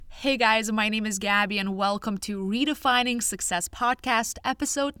Hey guys, my name is Gabby and welcome to Redefining Success Podcast,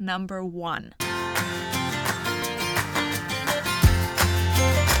 episode number 1.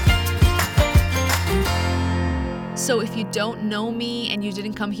 So if you don't know me and you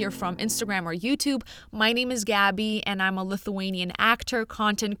didn't come here from Instagram or YouTube, my name is Gabby and I'm a Lithuanian actor,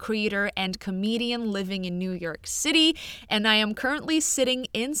 content creator, and comedian living in New York City. And I am currently sitting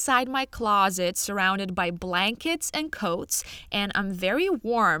inside my closet surrounded by blankets and coats. And I'm very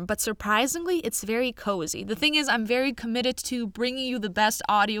warm, but surprisingly, it's very cozy. The thing is, I'm very committed to bringing you the best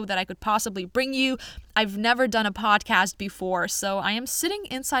audio that I could possibly bring you. I've never done a podcast before, so I am sitting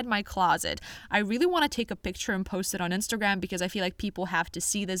inside my closet. I really want to take a picture and post it on Instagram because I feel like people have to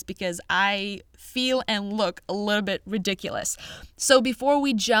see this because I feel and look a little bit ridiculous. So before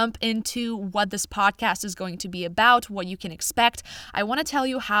we jump into what this podcast is going to be about, what you can expect, I want to tell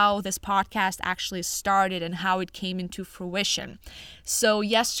you how this podcast actually started and how it came into fruition. So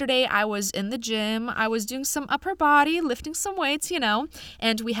yesterday I was in the gym. I was doing some upper body, lifting some weights,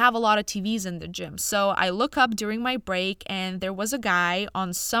 and we have a lot of TVs in the gym. So I look up during my break and there was a guy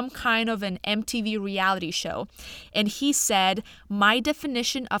on some kind of an MTV reality show. And he said, my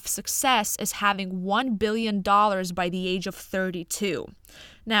definition of success is having $1 billion by the age of 32.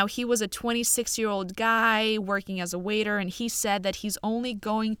 Now, he was a 26-year-old guy working as a waiter, and he said that he's only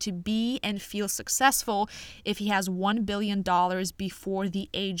going to be and feel successful if he has $1 billion before the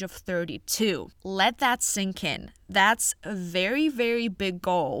age of 32. Let that sink in. That's a very, very big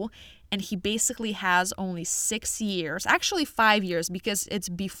goal. And he basically has only 6 years, actually 5 years, because it's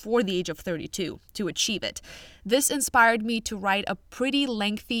before the age of 32 to achieve it. This inspired me to write a pretty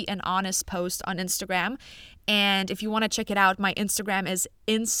lengthy and honest post on Instagram. And if you want to check it out, my Instagram is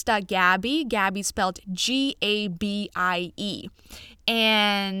InstaGabby, Gabby spelled Gabie.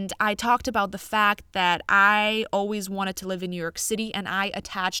 And I talked about the fact that I always wanted to live in New York City and I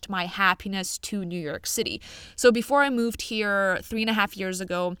attached my happiness to New York City. So before I moved here 3.5 years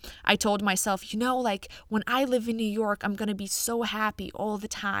ago, I told myself, when I live in New York, I'm going to be so happy all the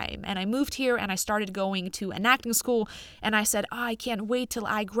time. And I moved here and I started going to an acting school and I said, I can't wait till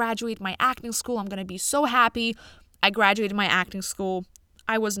I graduate my acting school. I'm going to be so happy. I graduated my acting school.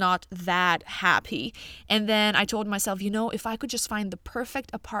 I was not that happy. And then I told myself, if I could just find the perfect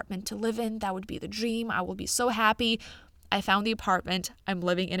apartment to live in, that would be the dream. I will be so happy. I found the apartment. I'm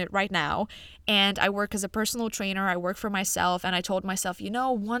living in it right now. And I work as a personal trainer. I work for myself. And I told myself,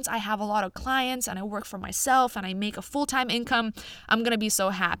 once I have a lot of clients and I work for myself and I make a full-time income, I'm going to be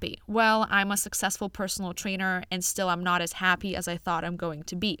so happy. Well, I'm a successful personal trainer and still I'm not as happy as I thought I'm going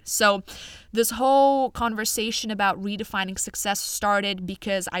to be. So this whole conversation about redefining success started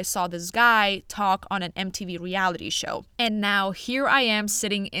because I saw this guy talk on an MTV reality show. And now here I am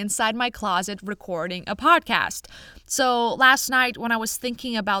sitting inside my closet recording a podcast. So last night when I was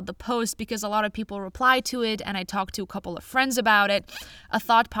thinking about the post, because a lot of people replied to it and I talked to a couple of friends about it, a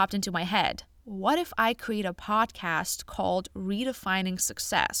thought popped into my head. What if I create a podcast called Redefining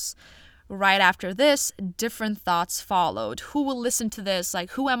Success? Right after this, different thoughts followed. Who will listen to this?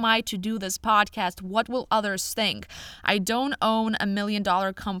 Who am I to do this podcast? What will others think? I don't own $1 million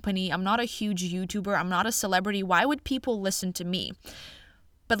company. I'm not a huge YouTuber. I'm not a celebrity. Why would people listen to me?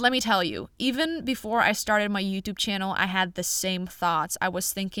 But let me tell you, even before I started my YouTube channel, I had the same thoughts. I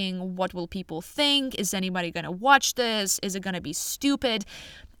was thinking, what will people think? Is anybody going to watch this? Is it going to be stupid?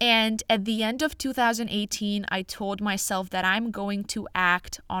 And at the end of 2018, I told myself that I'm going to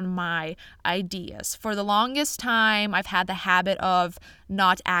act on my ideas. For the longest time, I've had the habit of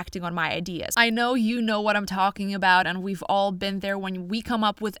not acting on my ideas. I know you know what I'm talking about, and we've all been there when we come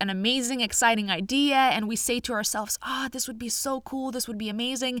up with an amazing, exciting idea, and we say to ourselves, this would be so cool, this would be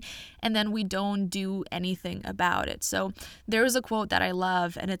amazing, and then we don't do anything about it. So there's a quote that I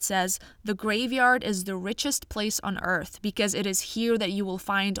love, and it says, "The graveyard is the richest place on earth because it is here that you will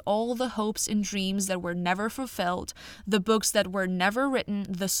find all the hopes and dreams that were never fulfilled, the books that were never written,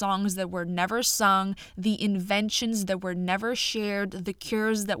 the songs that were never sung, the inventions that were never shared, the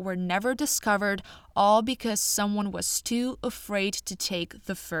cures that were never discovered, all because someone was too afraid to take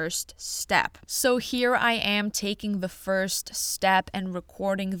the first step." So here I am taking the first step and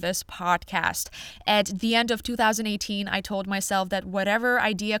recording this podcast. At the end of 2018, I told myself that whatever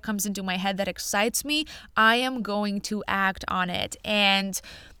idea comes into my head that excites me, I am going to act on it. And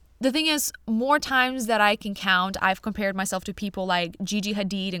the thing is, more times that I can count, I've compared myself to people like Gigi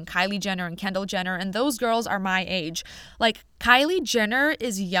Hadid and Kylie Jenner and Kendall Jenner, and those girls are my age. Kylie Jenner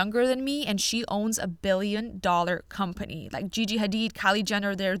is younger than me and she owns a $1 billion company. Like Gigi Hadid, Kylie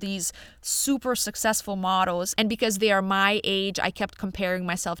Jenner, they're these super successful models. And because they are my age, I kept comparing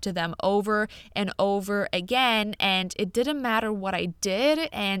myself to them over and over again. And it didn't matter what I did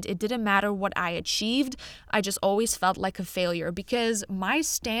and it didn't matter what I achieved. I just always felt like a failure because my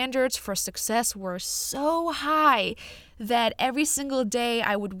standards for success were so high that every single day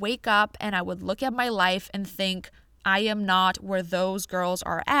I would wake up and I would look at my life and think, I am not where those girls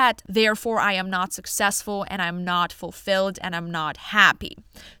are at, therefore I am not successful and I'm not fulfilled and I'm not happy.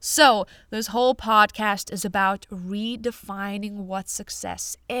 So this whole podcast is about redefining what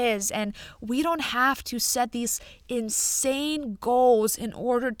success is, and we don't have to set these insane goals in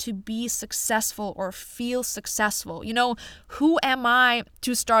order to be successful or feel successful. You know, who am I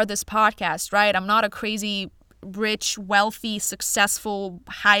to start this podcast, right? I'm not a crazy rich, wealthy, successful,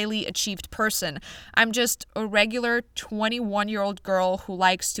 highly achieved person. I'm just a regular 21-year-old girl who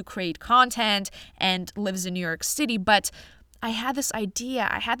likes to create content and lives in New York City. But I had this idea,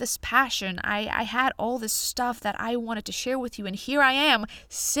 I had this passion, I had all this stuff that I wanted to share with you. And here I am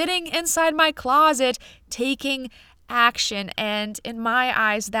sitting inside my closet taking action, and in my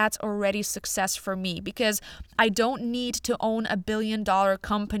eyes that's already success for me because I don't need to own a $1 billion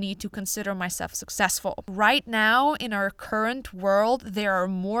company to consider myself successful. Right now in our current world, there are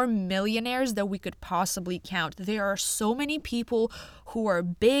more millionaires than we could possibly count. There are so many people who are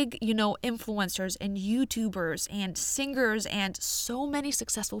big, influencers and YouTubers and singers and so many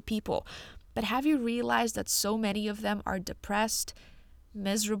successful people. But have you realized that so many of them are depressed,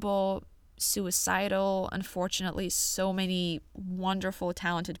 miserable, suicidal? Unfortunately, so many wonderful,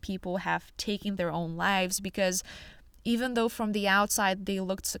 talented people have taken their own lives because even though from the outside they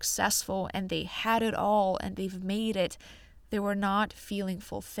looked successful and they had it all and they've made it, they were not feeling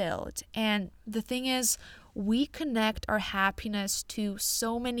fulfilled. And the thing is, we connect our happiness to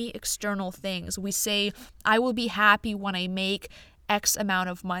so many external things. We say, I will be happy when I make X amount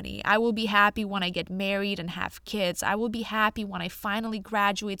of money. I will be happy when I get married and have kids. I will be happy when I finally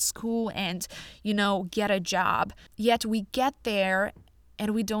graduate school and, get a job. Yet we get there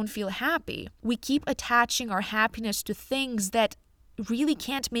and we don't feel happy. We keep attaching our happiness to things that really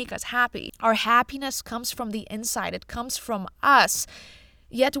can't make us happy. Our happiness comes from the inside. It comes from us.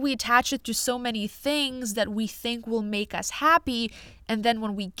 Yet we attach it to so many things that we think will make us happy. And then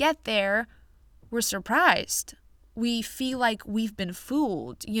when we get there, we're surprised. We feel like we've been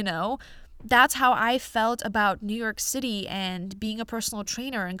fooled, That's how I felt about New York City and being a personal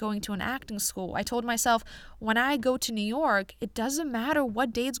trainer and going to an acting school. I told myself, when I go to New York, it doesn't matter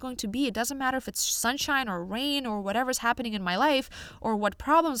what day it's going to be. It doesn't matter if it's sunshine or rain or whatever's happening in my life or what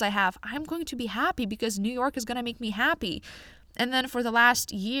problems I have. I'm going to be happy because New York is going to make me happy. And then for the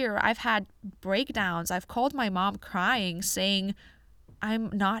last year, I've had breakdowns. I've called my mom crying, saying,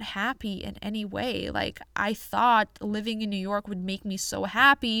 I'm not happy in any way. Like, I thought living in New York would make me so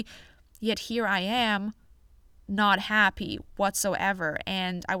happy, yet here I am, not happy whatsoever.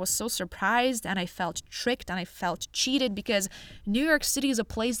 And I was so surprised and I felt tricked and I felt cheated because New York City is a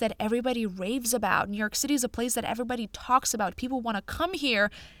place that everybody raves about. New York City is a place that everybody talks about. People want to come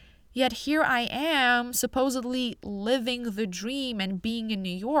here, yet here I am supposedly living the dream and being in New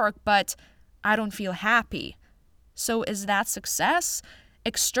York, but I don't feel happy. So is that success?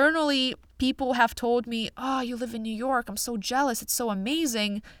 Externally, people have told me, oh, you live in New York. I'm so jealous. It's so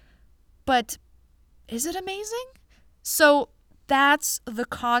amazing. But is it amazing? So that's the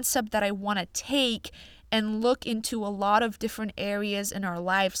concept that I want to take and look into a lot of different areas in our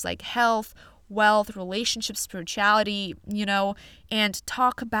lives like health, wealth, relationships, spirituality, and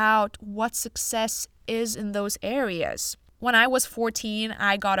talk about what success is in those areas. When I was 14,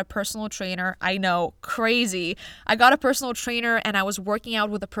 I got a personal trainer. I know, crazy. I got a personal trainer and I was working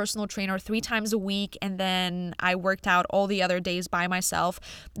out with a personal trainer 3 times a week, and then I worked out all the other days by myself.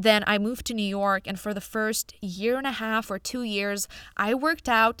 Then I moved to New York, and for the first 1.5 or 2 years, I worked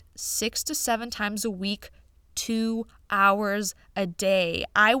out 6 to 7 times a week, 2 hours a day.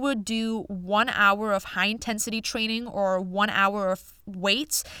 I would do 1 hour of high intensity training or 1 hour of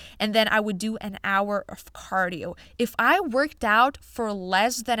weights, and then I would do an hour of cardio. If I worked out for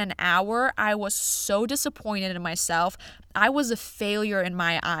less than an hour, I was so disappointed in myself. I was a failure in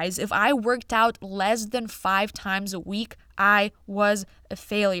my eyes. If I worked out less than 5 times a week, I was a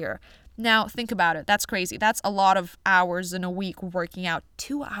failure. Now, think about it. That's crazy. That's a lot of hours in a week working out.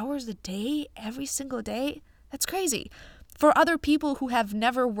 2 hours a day, every single day? That's crazy. For other people who have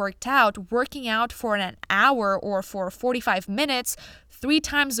never worked out, working out for an hour or for 45 minutes 3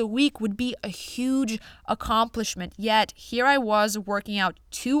 times a week would be a huge accomplishment. Yet here I was working out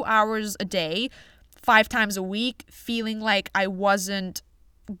 2 hours a day, 5 times a week feeling like I wasn't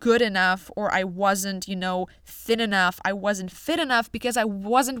good enough, or I wasn't, thin enough. I wasn't fit enough because I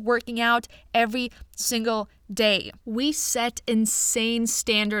wasn't working out every single day. We set insane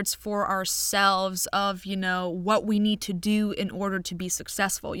standards for ourselves of, what we need to do in order to be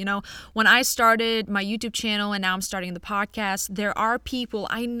successful. When I started my YouTube channel and now I'm starting the podcast,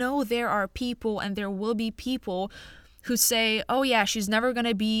 I know there are people and there will be people who say, oh yeah, she's never going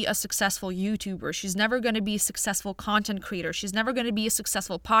to be a successful YouTuber. She's never going to be a successful content creator. She's never going to be a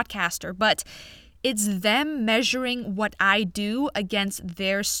successful podcaster. But it's them measuring what I do against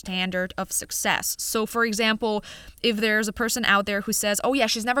their standard of success. So for example, if there's a person out there who says, oh yeah,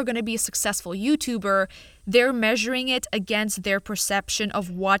 she's never going to be a successful YouTuber, they're measuring it against their perception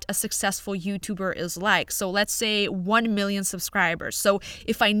of what a successful YouTuber is like. So let's say 1 million subscribers. So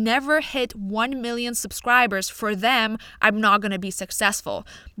if I never hit 1 million subscribers, for them, I'm not going to be successful.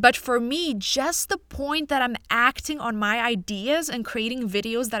 But for me, just the point that I'm acting on my ideas and creating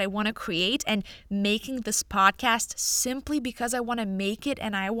videos that I want to create and making this podcast simply because I want to make it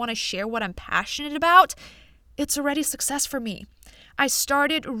and I want to share what I'm passionate about, it's already success for me. I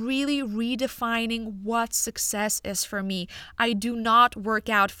started really redefining what success is for me. I do not work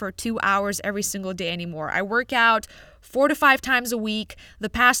out for 2 hours every single day anymore. I work out 4 to 5 times a week. The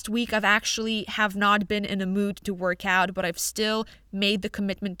past week, I've actually have not been in a mood to work out, but I've still made the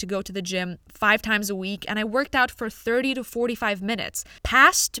commitment to go to the gym 5 times a week, and I worked out for 30 to 45 minutes.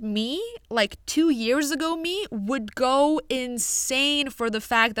 Past me, like 2 years ago me, would go insane for the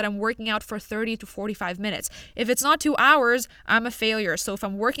fact that I'm working out for 30 to 45 minutes. If it's not 2 hours, I'm a failure. So if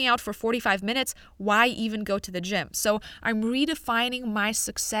I'm working out for 45 minutes, why even go to the gym? So I'm redefining my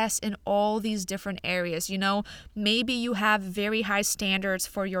success in all these different areas. Maybe you have very high standards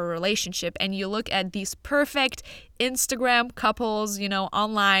for your relationship and you look at these perfect Instagram couples,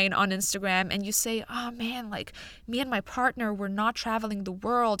 online on Instagram, and you say, oh man, like me and my partner, we're not traveling the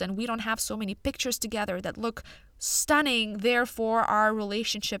world and we don't have so many pictures together that look stunning. Therefore, our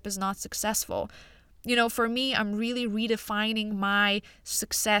relationship is not successful. For me, I'm really redefining my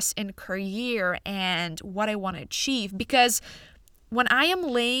success in career and what I want to achieve, because when I am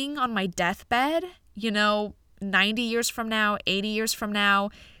laying on my deathbed, 90 years from now, 80 years from now,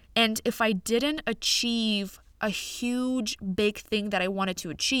 and if I didn't achieve a huge, big thing that I wanted to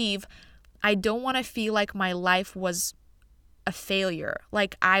achieve, I don't want to feel like my life was a failure,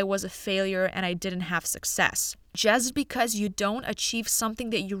 like I was a failure and I didn't have success. Just because you don't achieve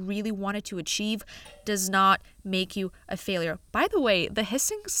something that you really wanted to achieve does not make you a failure. By the way, the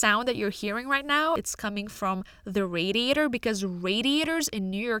hissing sound that you're hearing right now, it's coming from the radiator, because radiators in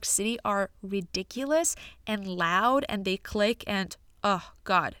New York City are ridiculous and loud and they click and oh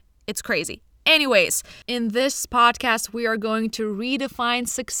God, it's crazy. Anyways, in this podcast, we are going to redefine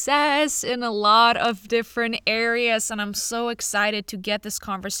success in a lot of different areas, and I'm so excited to get this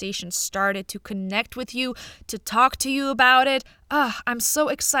conversation started, to connect with you, to talk to you about it. I'm so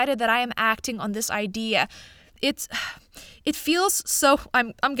excited that I am acting on this idea. It feels so,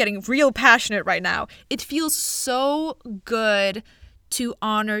 I'm getting real passionate right now. It feels so good to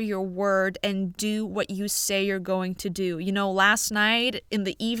honor your word and do what you say you're going to do. Last night in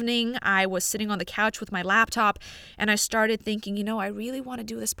the evening, I was sitting on the couch with my laptop and I started thinking, I really want to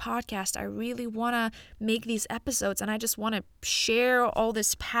do this podcast. I really want to make these episodes and I just want to share all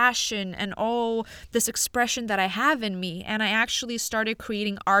this passion and all this expression that I have in me. And I actually started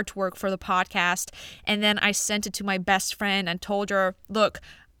creating artwork for the podcast. And then I sent it to my best friend and told her, look,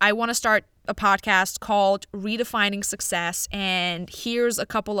 I want to start a podcast called Redefining Success, and here's a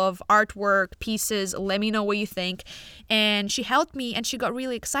couple of artwork pieces. Let me know what you think. And she helped me and she got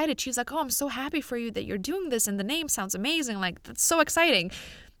really excited. She was like, oh, I'm so happy for you that you're doing this and the name sounds amazing. Like, that's so exciting.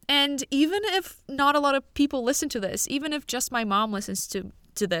 And even if not a lot of people listen to this, even if just my mom listens to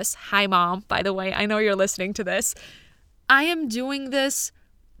this, hi mom, by the way, I know you're listening to this, I am doing this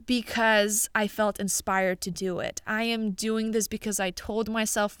because I felt inspired to do it. I am doing this because I told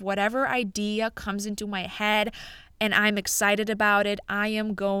myself whatever idea comes into my head and I'm excited about it, I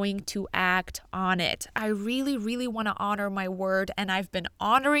am going to act on it. I really, really want to honor my word, and I've been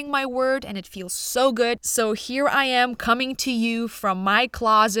honoring my word and it feels so good. So here I am coming to you from my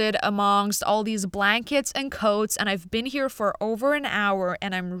closet amongst all these blankets and coats, and I've been here for over an hour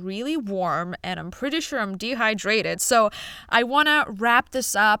and I'm really warm and I'm pretty sure I'm dehydrated. So I want to wrap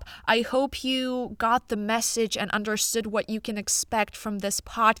this up. I hope you got the message and understood what you can expect from this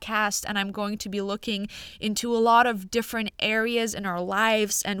podcast, and I'm going to be looking into a lot of different areas in our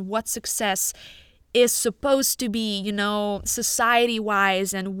lives and what success is supposed to be,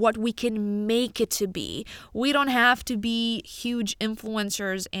 society-wise and what we can make it to be. We don't have to be huge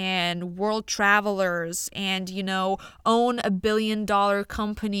influencers and world travelers and, own a billion-dollar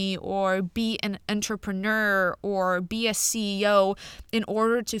company or be an entrepreneur or be a CEO in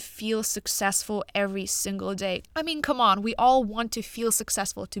order to feel successful every single day. I mean, come on, we all want to feel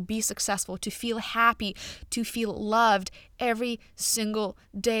successful, to be successful, to feel happy, to feel loved every single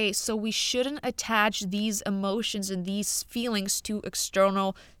day. So we shouldn't attach these emotions and these feelings to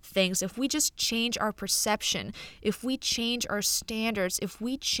external things. If we just change our perception, if we change our standards, if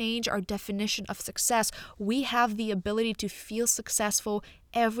we change our definition of success, we have the ability to feel successful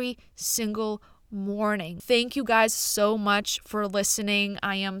every single morning. Thank you guys so much for listening.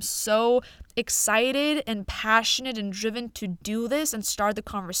 I am so excited and passionate and driven to do this and start the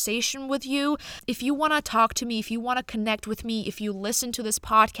conversation with you. If you want to talk to me, if you want to connect with me, if you listen to this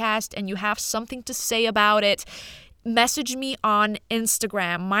podcast and you have something to say about it, message me on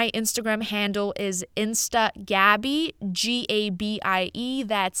Instagram. My Instagram handle is InstaGabie, Gabie.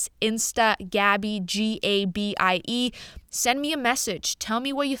 That's InstaGabie, Gabie. Send me a message. Tell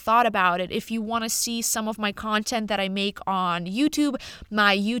me what you thought about it. If you want to see some of my content that I make on YouTube,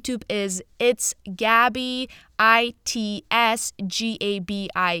 my YouTube is It's Gabie, ITSGABIE.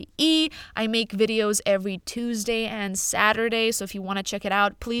 I make videos every Tuesday and Saturday, so if you want to check it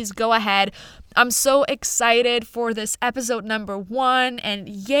out, please go ahead. I'm so excited for this episode number 1, and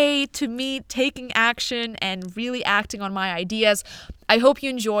yay to me taking action and really acting on my ideas. I hope you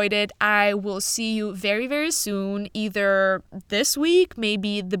enjoyed it. I will see you very, very soon, either this week,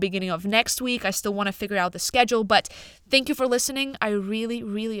 maybe the beginning of next week. I still want to figure out the schedule, but thank you for listening. I really,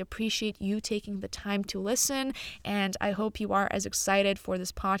 really appreciate you taking the time to listen, and I hope you are as excited for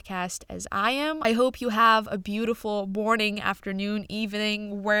this podcast as I am. I hope you have a beautiful morning, afternoon,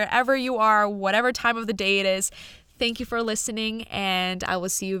 evening, wherever you are, whatever time of the day it is. Thank you for listening, and I will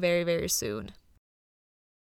see you very, very soon.